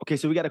Okay,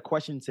 so we got a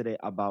question today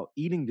about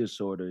eating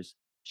disorders,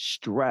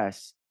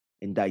 stress,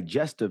 and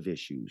digestive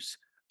issues.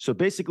 So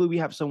basically, we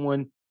have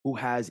someone who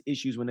has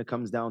issues when it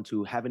comes down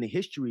to having a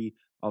history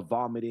of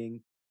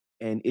vomiting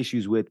and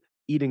issues with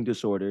eating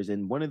disorders.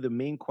 And one of the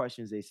main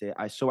questions they say,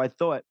 I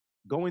thought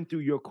going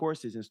through your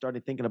courses and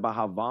started thinking about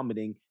how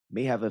vomiting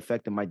may have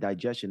affected my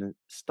digestion and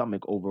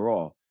stomach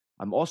overall.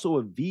 I'm also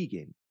a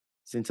vegan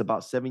since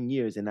about 7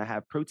 years, and I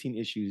have protein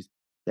issues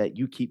that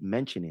you keep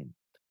mentioning.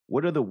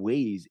 What are the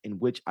ways in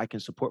which I can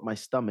support my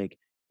stomach?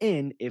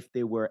 And if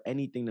there were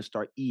anything to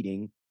start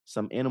eating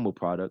some animal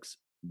products,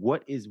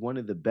 what is one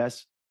of the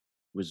best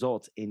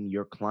results in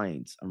your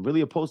clients? I'm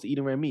really opposed to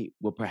eating red meat.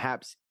 Will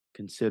perhaps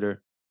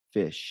consider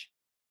fish.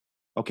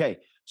 Okay,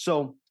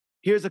 so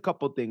here's a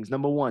couple things.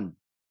 Number one,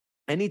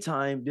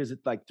 anytime there's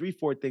like three,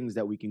 four things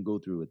that we can go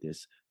through with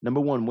this. Number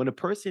one, when a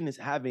person is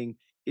having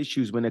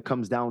issues when it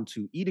comes down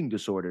to eating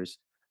disorders,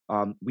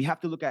 we have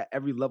to look at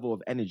every level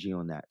of energy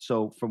on that.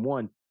 So, from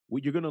one,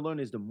 what you're going to learn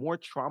is the more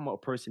trauma a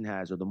person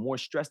has or the more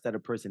stress that a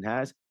person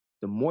has,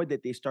 the more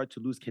that they start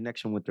to lose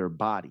connection with their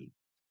body.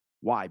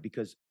 Why?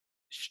 Because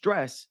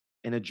stress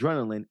and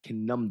adrenaline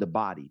can numb the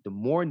body. The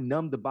more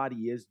numb the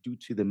body is due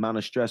to the amount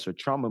of stress or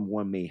trauma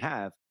one may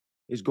have,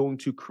 is going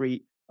to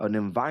create an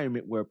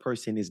environment where a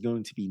person is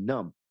going to be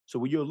numb. So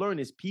what you'll learn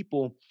is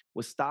people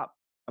will start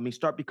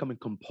becoming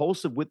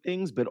compulsive with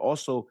things, but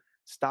also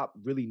stop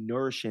really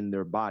nourishing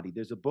their body.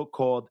 There's a book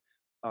called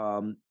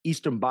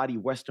Eastern Body,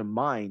 Western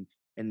Mind.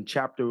 And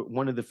chapter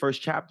one of the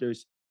first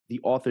chapters, the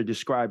author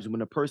describes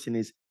when a person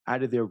is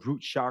out of their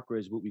root chakra,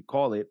 is what we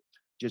call it,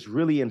 just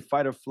really in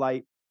fight or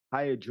flight,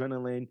 high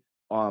adrenaline,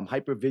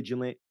 hyper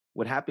vigilant.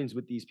 What happens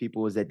with these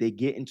people is that they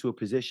get into a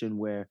position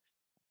where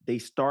they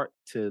start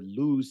to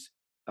lose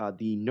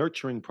the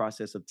nurturing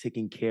process of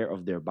taking care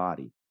of their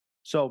body.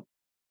 So,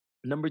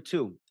 number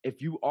two,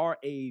 if you are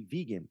a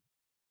vegan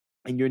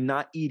and you're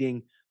not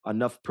eating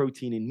enough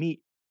protein and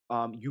meat,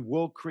 you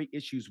will create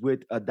issues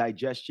with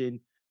digestion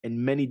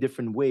in many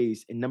different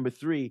ways. And number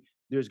three,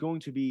 there's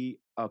going to be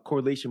a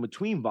correlation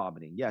between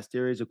vomiting. Yes,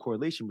 there is a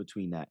correlation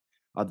between that.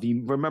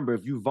 Remember,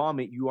 if you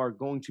vomit, you are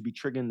going to be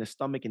triggering the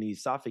stomach and the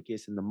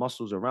esophagus and the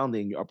muscles around it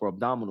in your upper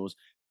abdominals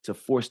to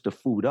force the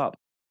food up.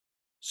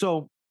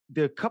 So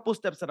the couple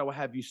steps that I will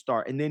have you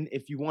start, and then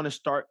if you want to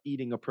start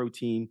eating a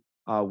protein,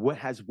 what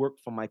has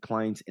worked for my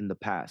clients in the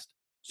past.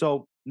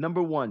 So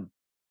number one,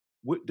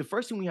 the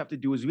first thing we have to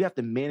do is we have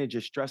to manage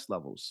your stress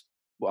levels.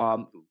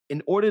 Um,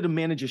 in order to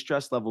manage your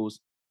stress levels,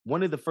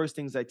 one of the first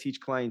things I teach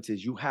clients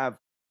is you have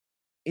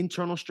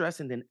internal stress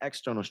and then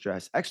external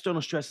stress.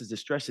 External stress is the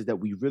stresses that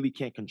we really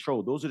can't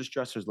control. Those are the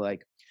stressors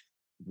like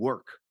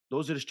work.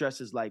 Those are the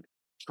stresses like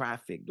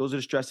traffic. Those are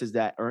the stresses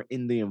that are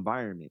in the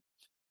environment.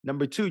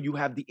 Number two, you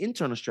have the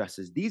internal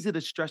stresses. These are the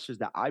stressors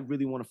that I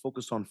really want to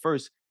focus on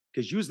first,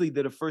 because usually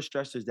they're the first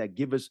stressors that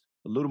give us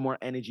a little more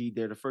energy.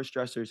 They're the first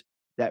stressors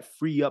that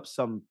free up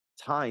some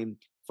time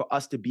for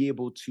us to be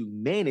able to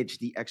manage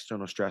the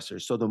external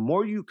stressors. So the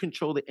more you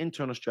control the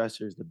internal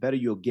stressors, the better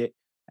you'll get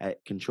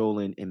at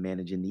controlling and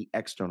managing the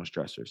external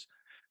stressors.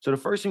 So the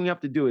first thing we have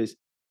to do is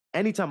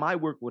anytime I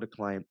work with a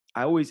client,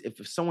 I always,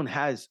 if someone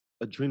has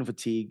adrenal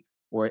fatigue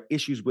or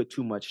issues with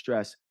too much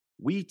stress,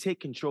 we take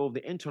control of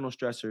the internal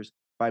stressors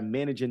by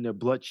managing their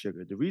blood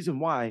sugar. The reason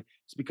why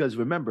is because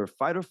remember,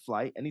 fight or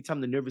flight,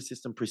 anytime the nervous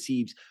system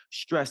perceives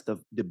stress,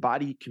 the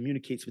body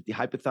communicates with the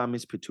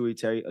hypothalamus,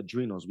 pituitary,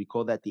 adrenals. We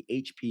call that the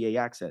HPA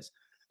axis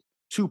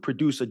to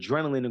produce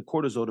adrenaline and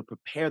cortisol to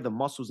prepare the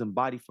muscles and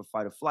body for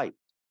fight or flight.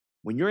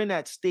 When you're in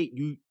that state,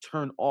 you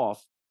turn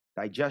off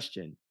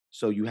digestion.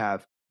 So you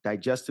have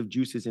digestive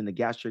juices in the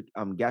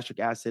gastric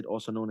acid,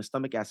 also known as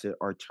stomach acid,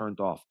 are turned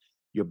off.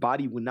 Your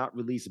body will not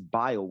release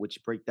bile,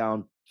 which break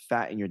down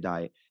fat in your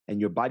diet,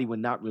 and your body will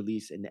not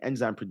release, and the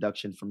enzyme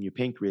production from your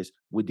pancreas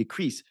would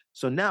decrease.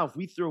 So now, if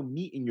we throw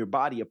meat in your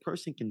body, a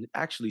person can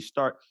actually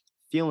start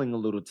feeling a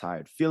little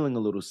tired, feeling a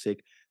little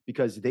sick,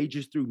 because they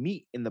just threw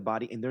meat in the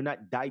body and they're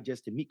not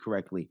digesting meat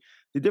correctly.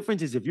 The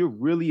difference is if you're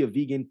really a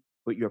vegan,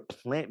 but you're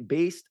plant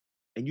based,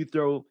 and you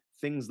throw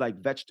things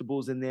like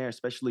vegetables in there,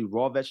 especially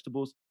raw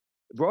vegetables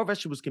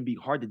can be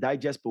hard to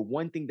digest. But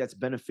one thing that's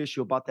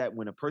beneficial about that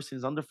when a person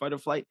is under fight or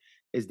flight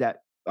is that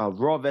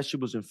raw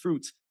vegetables and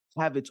fruits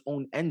have its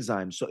own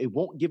enzymes. So it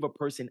won't give a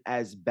person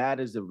as bad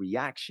as a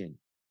reaction.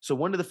 So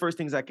one of the first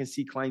things I can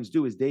see clients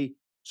do is they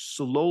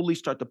slowly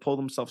start to pull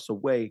themselves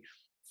away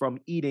from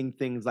eating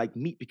things like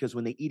meat because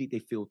when they eat it, they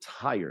feel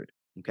tired.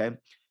 Okay.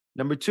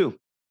 Number two,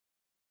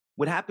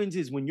 what happens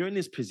is when you're in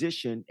this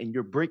position and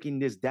you're breaking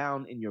this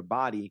down in your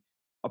body,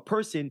 a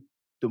person,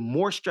 the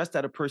more stressed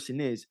that a person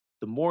is,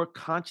 the more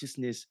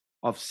consciousness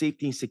of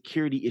safety and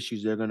security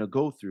issues they're going to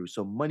go through.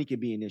 So money can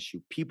be an issue,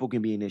 people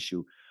can be an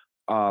issue,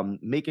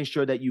 making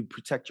sure that you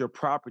protect your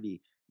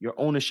property, your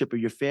ownership of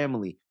your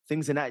family,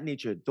 things of that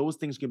nature. Those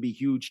things can be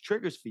huge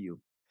triggers for you.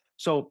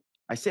 So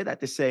I say that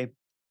to say,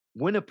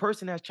 when a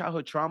person has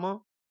childhood trauma,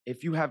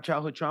 if you have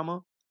childhood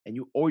trauma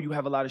you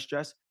have a lot of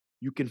stress,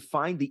 you can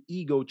find the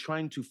ego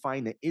trying to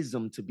find an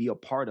ism to be a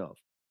part of.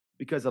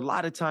 because a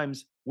lot of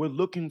times we're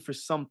looking for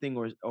something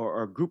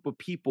or a group of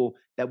people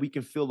that we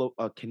can feel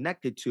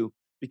connected to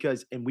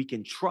because and we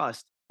can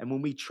trust. And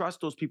when we trust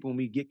those people and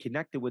we get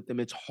connected with them,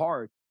 it's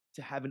hard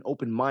to have an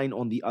open mind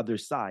on the other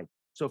side.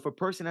 So if a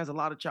person has a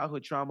lot of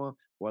childhood trauma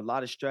or a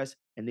lot of stress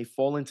and they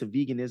fall into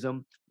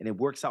veganism and it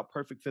works out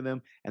perfect for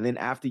them, and then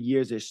after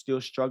years they're still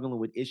struggling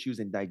with issues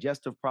and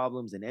digestive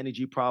problems and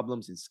energy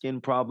problems and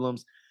skin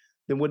problems,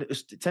 then what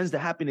tends to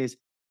happen is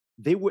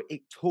they would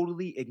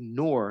totally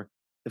ignore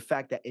the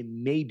fact that it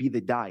may be the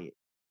diet.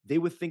 They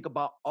would think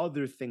about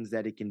other things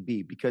that it can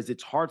be because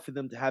it's hard for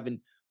them to have an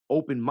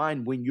open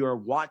mind when you're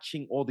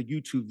watching all the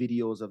YouTube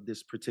videos of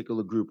this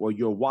particular group or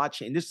you're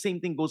watching. And this same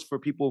thing goes for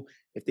people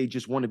if they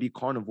just want to be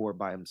carnivore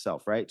by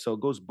himself, right? So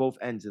it goes both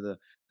ends of the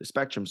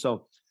spectrum.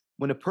 So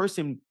when a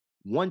person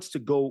wants to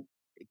go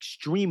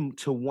extreme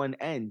to one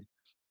end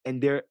and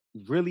they're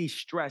really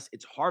stressed,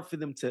 it's hard for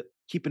them to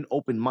keep an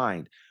open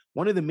mind.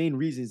 One of the main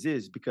reasons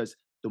is because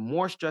the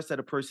more stressed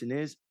that a person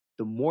is,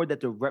 the more that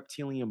the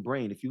reptilian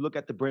brain, if you look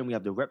at the brain, we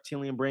have the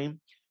reptilian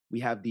brain, we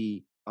have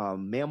the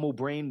mammal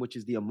brain, which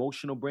is the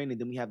emotional brain, and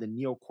then we have the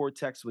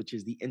neocortex, which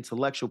is the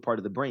intellectual part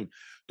of the brain.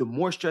 The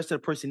more stressed that a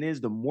person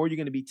is, the more you're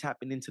going to be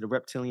tapping into the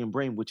reptilian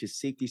brain, which is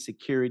safety,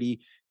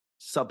 security,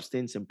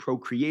 substance, and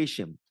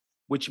procreation,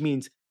 which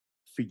means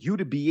for you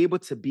to be able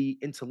to be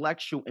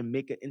intellectual and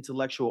make an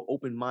intellectual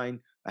open mind,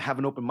 have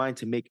an open mind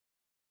to make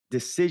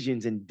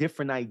decisions and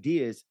different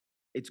ideas,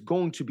 it's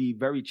going to be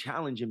very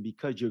challenging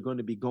because you're going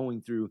to be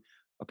going through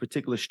a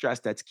particular stress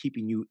that's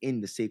keeping you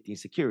in the safety and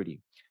security.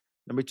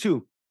 Number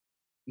two,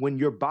 when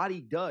your body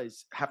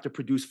does have to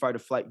produce fight or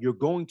flight, you're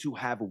going to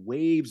have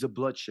waves of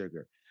blood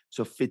sugar.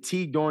 So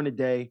fatigue during the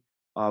day,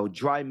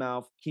 dry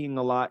mouth, peeing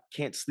a lot,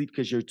 can't sleep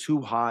because you're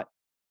too hot,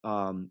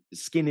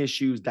 skin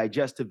issues,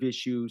 digestive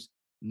issues,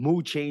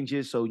 mood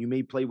changes. So you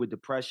may play with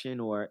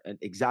depression or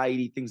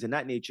anxiety, things in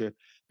that nature.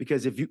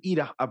 Because if you eat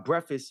a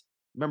breakfast,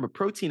 remember,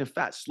 protein and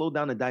fat slow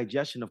down the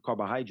digestion of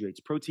carbohydrates.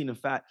 Protein and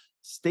fat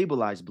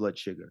stabilize blood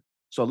sugar.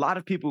 So a lot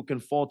of people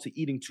can fall to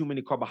eating too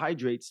many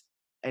carbohydrates,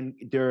 and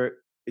they're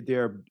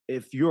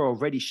if you're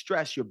already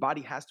stressed, your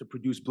body has to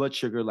produce blood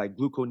sugar like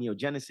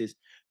gluconeogenesis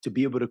to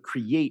be able to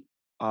create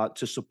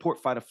to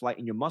support fight or flight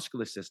in your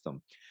muscular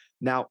system.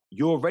 Now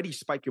you already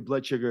spike your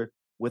blood sugar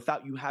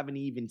without you having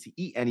even to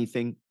eat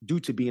anything due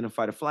to being in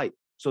fight or flight.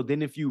 So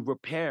then if you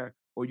repair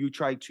or you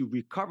try to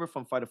recover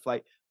from fight or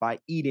flight by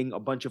eating a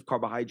bunch of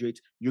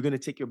carbohydrates, you're going to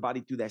take your body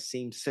through that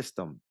same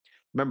system.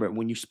 Remember,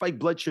 when you spike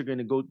blood sugar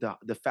and it go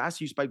the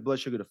faster you spike blood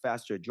sugar, the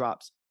faster it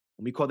drops.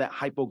 And we call that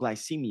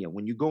hypoglycemia.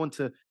 When you go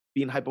into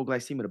being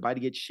hypoglycemia, the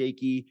body gets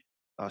shaky,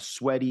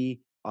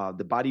 sweaty.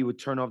 The body would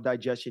turn off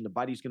digestion. The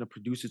body's going to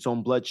produce its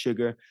own blood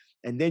sugar.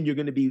 And then you're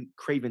going to be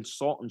craving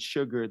salt and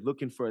sugar,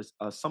 looking for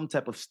some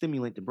type of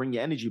stimulant to bring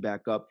your energy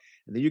back up.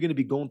 And then you're going to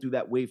be going through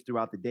that wave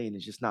throughout the day, and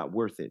it's just not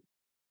worth it.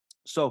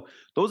 So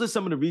those are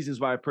some of the reasons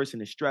why a person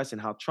is stressed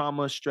and how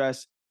trauma,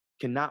 stress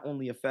can not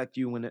only affect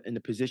you in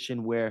a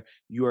position where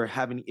you are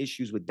having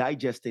issues with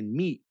digesting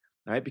meat,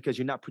 right? Because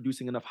you're not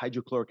producing enough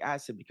hydrochloric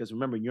acid. Because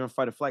remember, you're in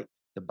fight or flight,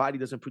 the body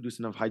doesn't produce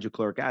enough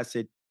hydrochloric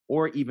acid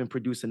or even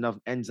produce enough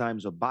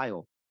enzymes or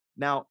bile.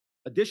 Now,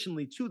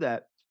 additionally to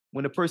that,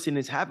 when a person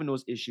is having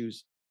those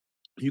issues,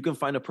 you can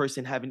find a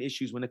person having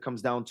issues when it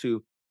comes down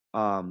to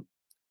um,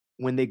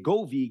 when they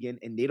go vegan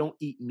and they don't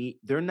eat meat,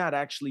 they're not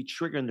actually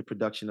triggering the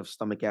production of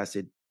stomach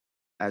acid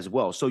as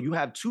well. So you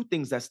have two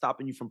things that's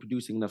stopping you from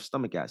producing enough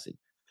stomach acid.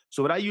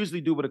 So what I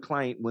usually do with a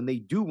client when they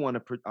do want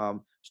to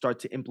start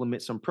to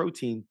implement some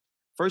protein,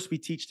 first we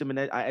teach them and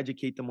I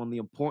educate them on the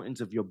importance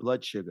of your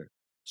blood sugar.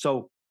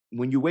 So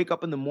when you wake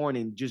up in the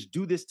morning, just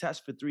do this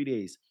test for 3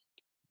 days.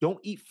 Don't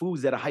eat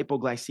foods that are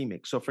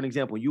hypoglycemic. So for an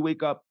example, you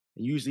wake up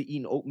and usually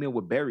eating oatmeal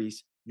with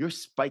berries, you're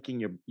spiking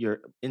your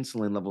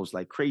insulin levels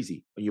like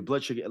crazy, or your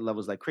blood sugar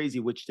levels like crazy,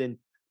 which then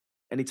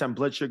anytime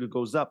blood sugar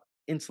goes up,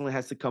 insulin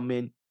has to come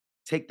in,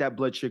 take that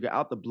blood sugar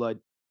out the blood.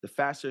 The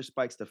faster it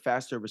spikes, the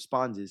faster it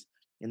responds.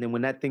 And then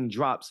when that thing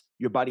drops,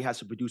 your body has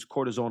to produce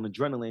cortisol and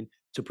adrenaline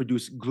to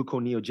produce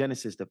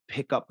gluconeogenesis to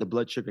pick up the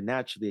blood sugar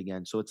naturally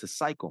again. So it's a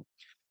cycle.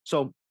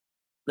 So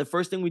the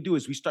first thing we do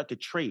is we start to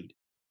trade.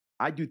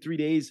 I do 3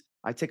 days.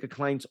 I take a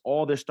client's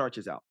all their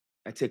starches out.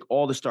 I take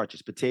all the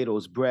starches,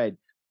 potatoes, bread,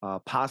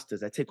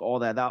 pastas. I take all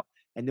that out.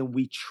 And then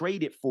we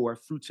trade it for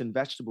fruits and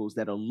vegetables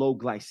that are low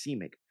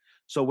glycemic.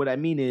 So what I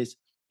mean is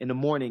in the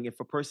morning, if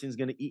a person is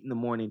going to eat in the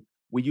morning,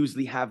 we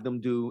usually have them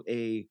do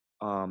a,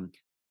 for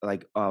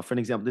an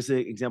example, this is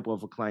an example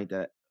of a client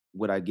that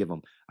what I give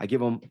them. I give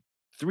them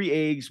 3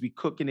 eggs. We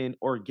cook it in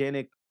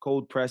organic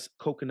cold pressed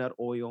coconut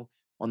oil.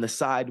 On the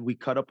side, we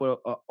cut up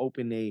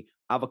open a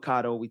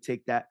avocado. We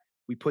take that,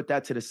 we put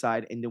that to the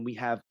side, and then we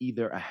have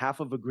either a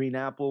half of a green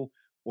apple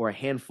or a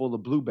handful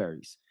of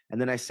blueberries. And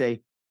then I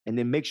say, and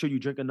then make sure you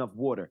drink enough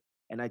water.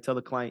 And I tell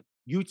the client,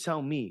 you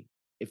tell me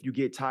if you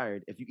get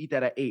tired. If you eat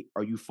that at 8,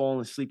 are you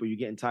falling asleep or you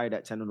getting tired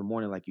at 10 in the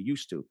morning like you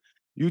used to?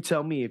 You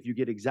tell me if you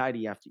get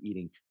anxiety after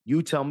eating.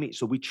 You tell me.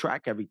 So we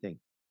track everything.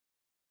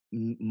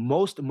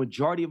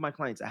 Majority of my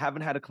clients, I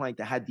haven't had a client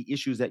that had the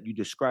issues that you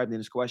described in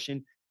this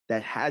question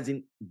that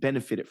hasn't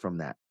benefited from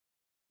that.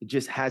 It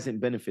just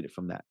hasn't benefited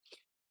from that.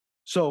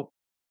 So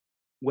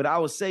what I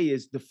would say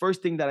is the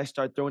first thing that I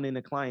start throwing in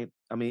a client,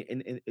 I mean,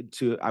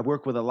 I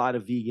work with a lot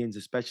of vegans,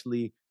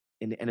 especially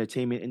in the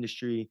entertainment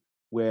industry,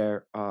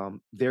 where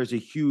there was a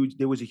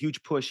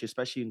huge push,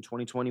 especially in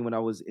 2020 when I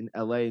was in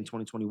LA in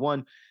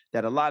 2021,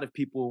 that a lot of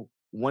people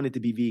wanted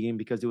to be vegan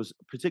because there was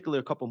particularly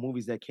a couple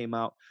movies that came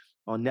out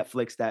on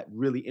Netflix that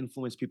really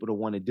influenced people to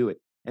want to do it.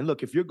 And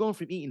look, if you're going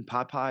from eating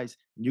Popeyes,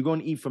 and you're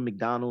going to eat from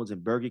McDonald's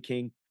and Burger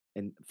King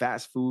and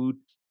fast food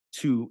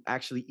to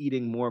actually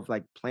eating more of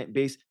like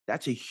plant-based,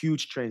 that's a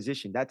huge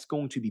transition. That's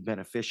going to be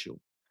beneficial,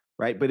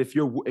 right? But if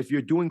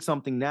you're doing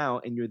something now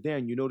and you're there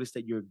and you notice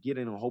that you're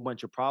getting a whole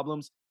bunch of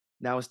problems,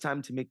 now it's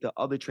time to make the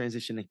other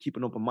transition and keep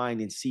an open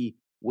mind and see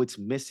what's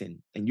missing.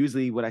 And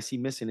usually what I see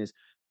missing is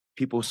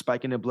people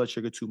spiking their blood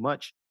sugar too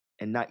much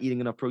and not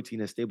eating enough protein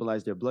to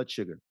stabilize their blood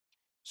sugar.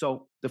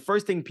 So the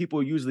first thing people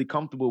are usually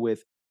comfortable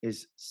with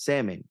is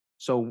salmon.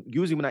 So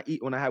usually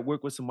when I have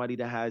work with somebody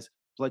that has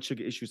blood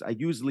sugar issues, I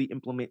usually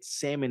implement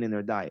salmon in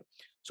their diet.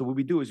 So what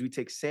we do is we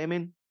take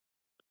salmon,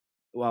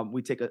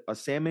 we take a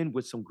salmon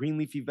with some green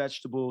leafy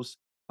vegetables,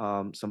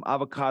 some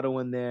avocado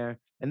in there,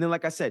 and then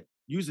like I said,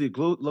 usually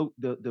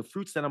the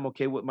fruits that I'm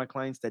okay with my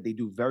clients that they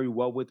do very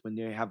well with when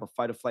they have a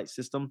fight or flight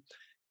system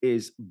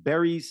is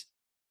berries,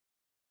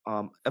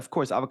 of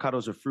course,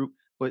 avocados are fruit,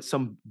 but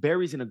some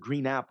berries and a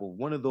green apple,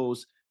 one of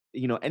those,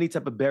 any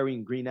type of berry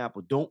and green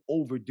apple. Don't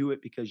overdo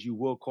it because you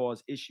will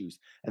cause issues.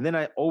 And then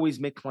I always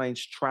make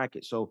clients track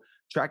it. So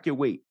track your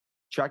weight,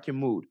 track your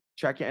mood,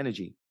 track your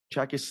energy,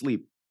 track your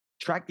sleep,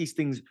 track these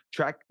things,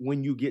 track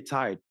when you get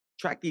tired,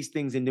 track these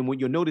things. And then what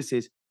you'll notice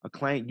is a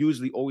client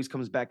usually always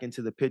comes back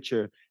into the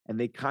picture and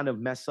they kind of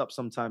mess up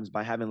sometimes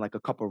by having like a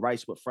cup of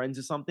rice with friends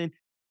or something,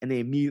 and they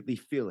immediately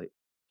feel it.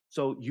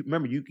 So you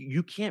remember,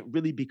 you can't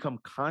really become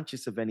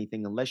conscious of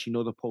anything unless you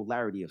know the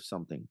polarity of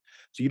something.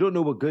 So you don't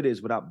know what good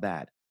is without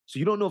bad. So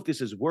you don't know if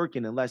this is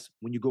working unless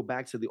when you go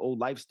back to the old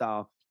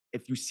lifestyle,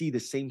 if you see the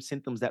same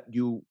symptoms that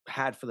you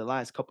had for the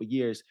last couple of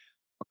years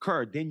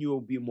occur, then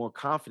you'll be more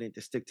confident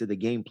to stick to the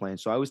game plan.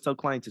 So I always tell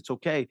clients it's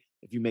okay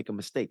if you make a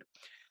mistake.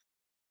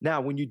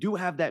 Now, when you do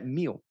have that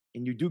meal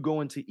and you do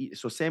go into eat,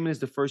 so salmon is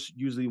the first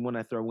usually one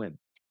I throw in.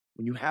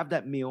 When you have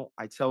that meal,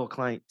 I tell a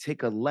client,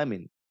 take a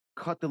lemon,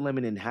 cut the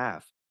lemon in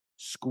half,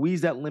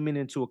 squeeze that lemon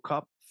into a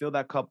cup, fill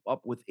that cup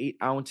up with 8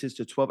 ounces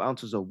to 12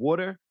 ounces of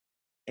water,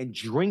 and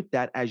drink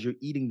that as you're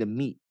eating the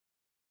meat.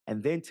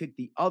 And then take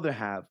the other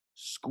half,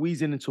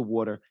 squeeze it into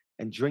water,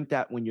 and drink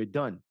that when you're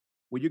done.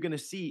 What you're going to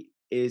see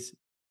is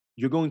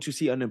you're going to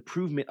see an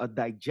improvement of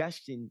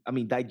digesting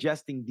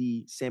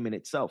the salmon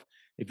itself.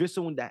 If you're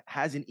someone that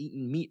hasn't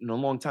eaten meat in a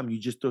long time, you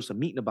just throw some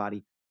meat in the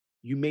body,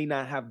 you may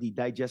not have the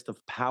digestive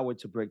power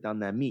to break down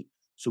that meat.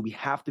 So we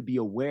have to be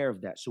aware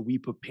of that. So we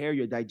prepare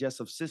your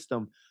digestive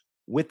system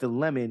with the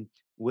lemon.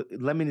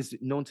 Lemon is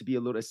known to be a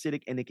little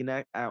acidic and it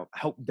can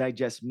help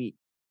digest meat.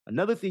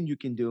 Another thing you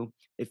can do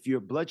if your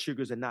blood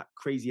sugars are not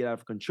crazy out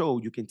of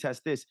control, you can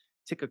test this.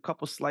 Take a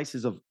couple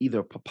slices of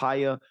either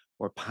papaya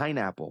or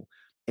pineapple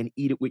and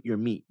eat it with your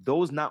meat.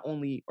 Those not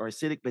only are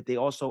acidic, but they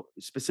also,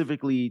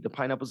 specifically the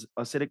pineapple's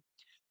acidic,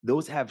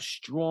 those have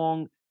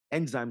strong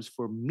enzymes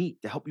for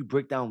meat to help you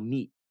break down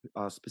meat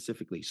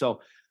specifically. So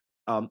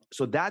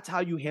that's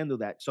how you handle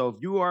that. So if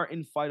you are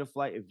in fight or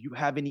flight, if you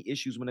have any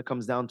issues when it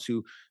comes down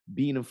to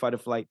being in fight or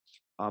flight,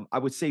 I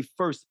would say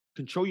first,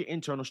 control your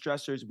internal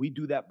stressors. We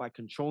do that by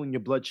controlling your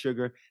blood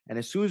sugar. And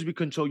as soon as we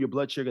control your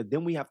blood sugar,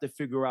 then we have to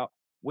figure out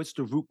what's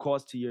the root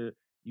cause to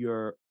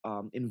your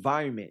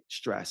environment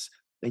stress.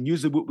 And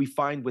usually what we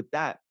find with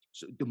that,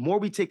 so the more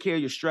we take care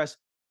of your stress,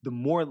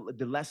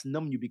 the less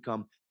numb you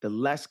become, the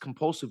less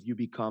compulsive you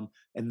become,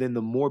 and then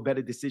the more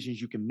better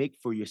decisions you can make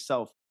for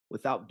yourself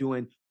without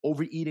doing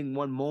overeating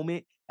one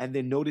moment and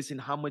then noticing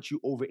how much you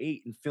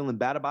overate and feeling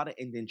bad about it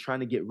and then trying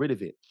to get rid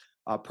of it.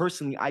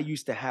 Personally, I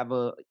used to have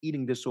a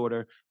eating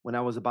disorder when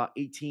I was about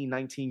 18,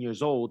 19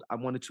 years old. I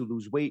wanted to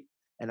lose weight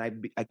and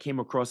I came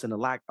across a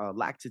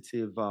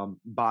lactative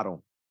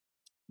bottle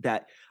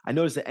that I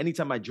noticed that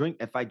anytime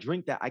if I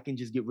drink that, I can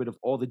just get rid of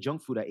all the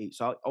junk food I ate.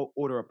 So I'll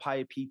order a pie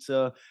of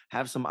pizza,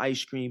 have some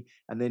ice cream,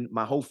 and then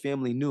my whole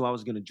family knew I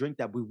was going to drink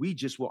that, but we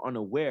just were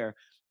unaware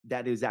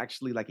that is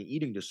actually like an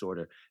eating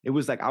disorder. It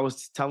was like I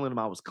was telling them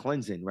I was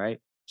cleansing, right?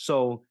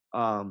 So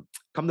come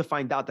to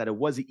find out that it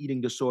was an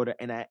eating disorder,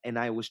 and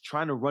I was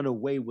trying to run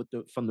away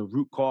from the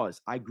root cause.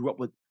 I grew up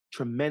with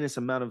tremendous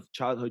amount of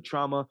childhood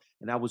trauma,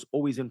 and I was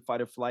always in fight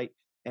or flight.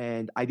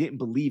 And I didn't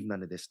believe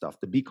none of this stuff.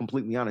 To be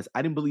completely honest,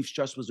 I didn't believe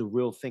stress was a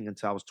real thing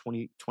until I was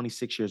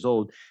 26 years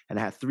old. And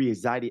I had 3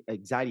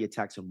 anxiety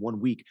attacks in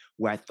 1 week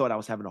where I thought I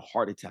was having a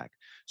heart attack.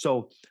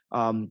 So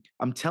I'm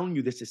telling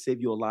you this to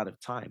save you a lot of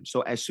time.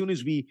 So as soon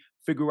as we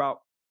figure out,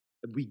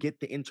 we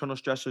get the internal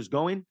stressors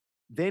going,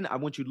 then I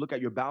want you to look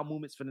at your bowel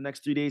movements for the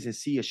next 3 days and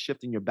see a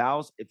shift in your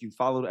bowels. If you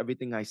followed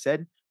everything I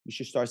said, you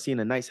should start seeing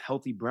a nice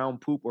healthy brown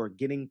poop or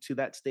getting to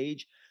that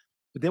stage.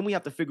 But then we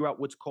have to figure out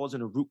what's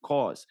causing a root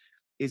cause.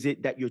 Is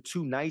it that you're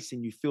too nice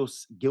and you feel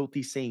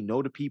guilty saying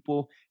no to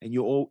people and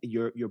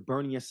you're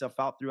burning yourself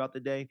out throughout the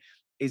day?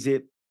 Is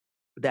it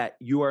that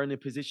you are in a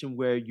position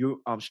where you're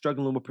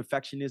struggling with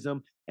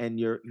perfectionism and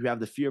you have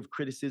the fear of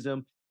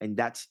criticism, and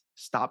that's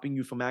stopping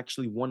you from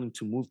actually wanting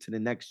to move to the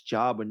next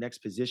job or next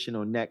position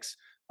or next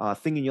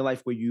thing in your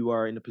life where you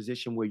are in a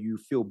position where you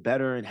feel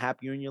better and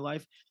happier in your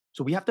life?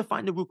 So we have to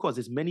find the root cause.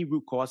 There's many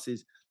root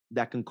causes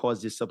that can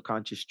cause this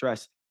subconscious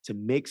stress to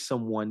make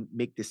someone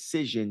make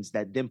decisions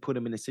that then put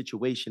them in a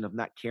situation of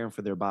not caring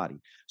for their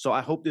body. So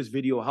I hope this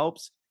video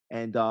helps.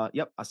 And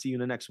yep, I'll see you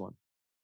in the next one.